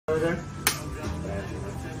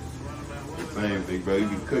Same thing, bro. You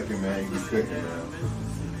be cooking, man. You be cooking, man.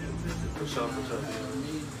 For sure. I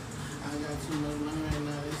got too much money right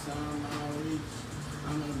now, it's out of my reach.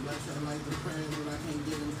 I'm in black, I like the prayers, but I can't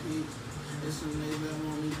get them peaks. It's some niggas that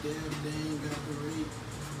want me dead, but they ain't got the reach.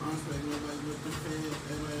 I don't expect nobody with the feds,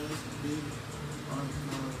 everybody else is big. On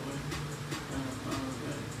the way, and I found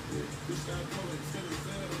that. We start pulling to the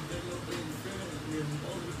cell, they know baby feeling. We're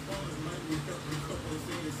over the phone, it might be a couple of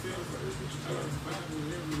things sales. I was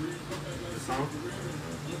vibing and every read, come back like something real.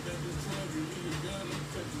 Look at this 12, you need a gun, I'm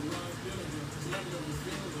touching my feeling. None of the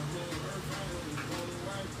feelings, the whole earth, I am the only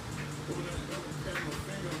wife. When I ever pat my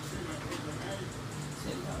finger, I'm sitting like over height.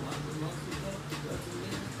 Say I want the most of that, but the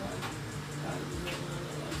little fight. I was in the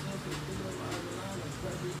line, I was up and through the line,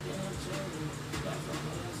 probably damn children. That's all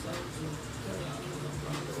my soul, so tell y'all no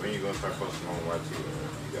problem. When you gonna start posting on YT?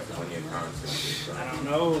 You got plenty of content. I don't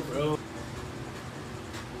know, bro.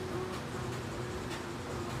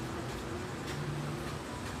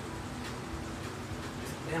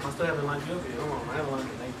 Damn, I still haven't lined you up here. Hold on, I haven't lined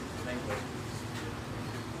the name.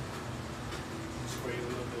 Spray a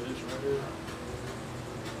little bit of this right here.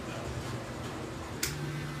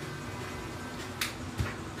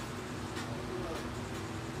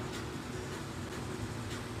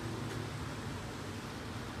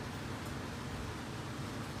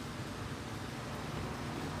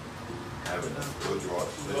 Having a good draw.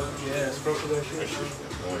 Yeah, scroll for that shit.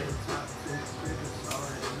 Annoying.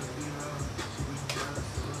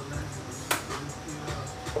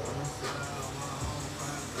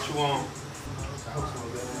 What you want? I hope so,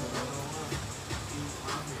 man.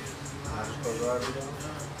 I just go drive it down.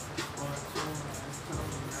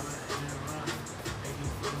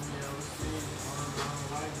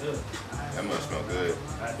 Good. That must smell good.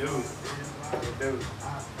 I do. I do.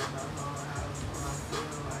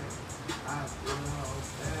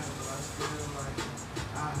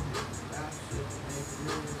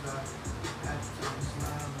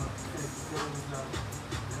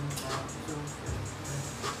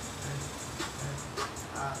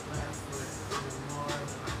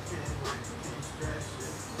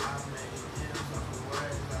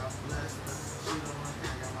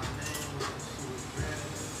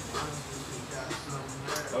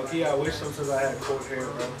 Okay, I wish sometimes I had court hair,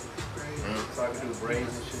 bro. So I could do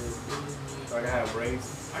braids and shit. So I can have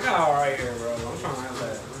braids. I got alright hair, bro. I'm trying to have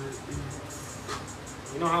that.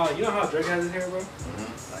 You know how Drake has his hair, bro?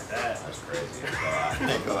 Like that. That's crazy.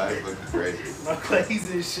 I ain't gonna lie, it's looking crazy. No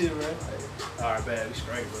glaze and shit, bro. Alright, bad. We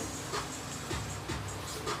straight, bro.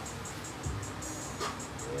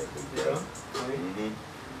 Yeah.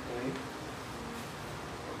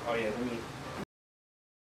 Oh yeah, let me.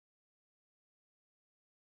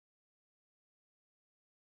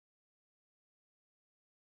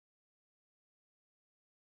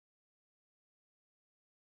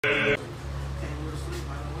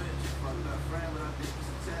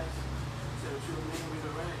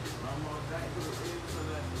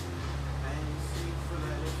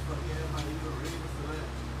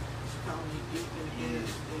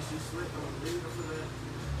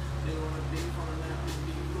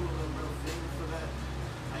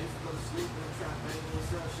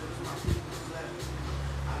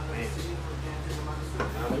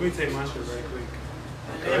 Let me take my shit very quick.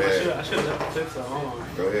 Damn, I should have left the tips on. Hold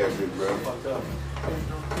on. Go ahead, big bro. Fucked up.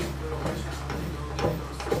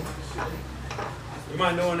 You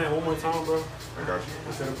mind doing that one more time, bro? I got you.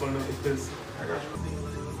 Instead of putting up the piss. I got you.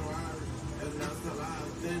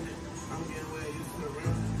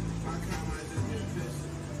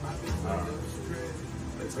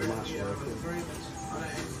 That's a lot, bro.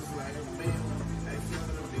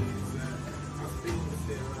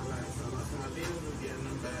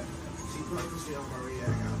 She on Marrviiiin,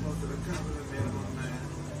 I got most of the company made up on man.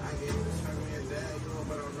 I gave this fuck me a dad, you know,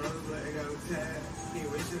 but I'm nervous, but I got a tag. He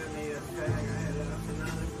richer than me, a fag. I had it up for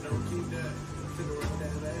nothing, don't keep that. Took a run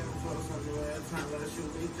that lab, close on the way, time let you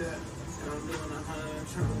beat that. And I'm doing 100 and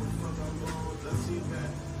trying what the fuck I'm doing with the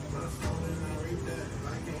feedback. But I'm slow and I read that. If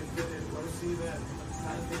I can't fit it, let me see that.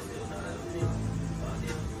 I think it's not a thing. Oh,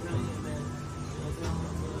 yeah, brilliant, man.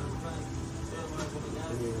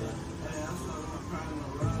 Hey, I'm starting my pride in the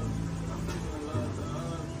love.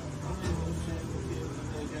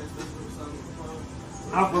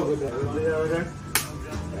 I'll fuck with that. Is that right there?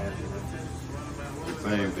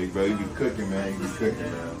 Same thing, bro. You be cooking, man. You be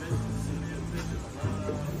cooking, man.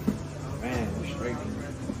 Man, we're straight.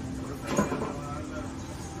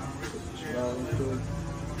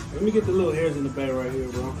 Let me get the little hairs in the back right here,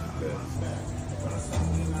 bro. Let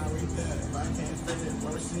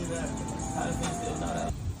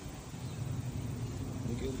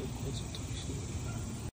me get a little closer to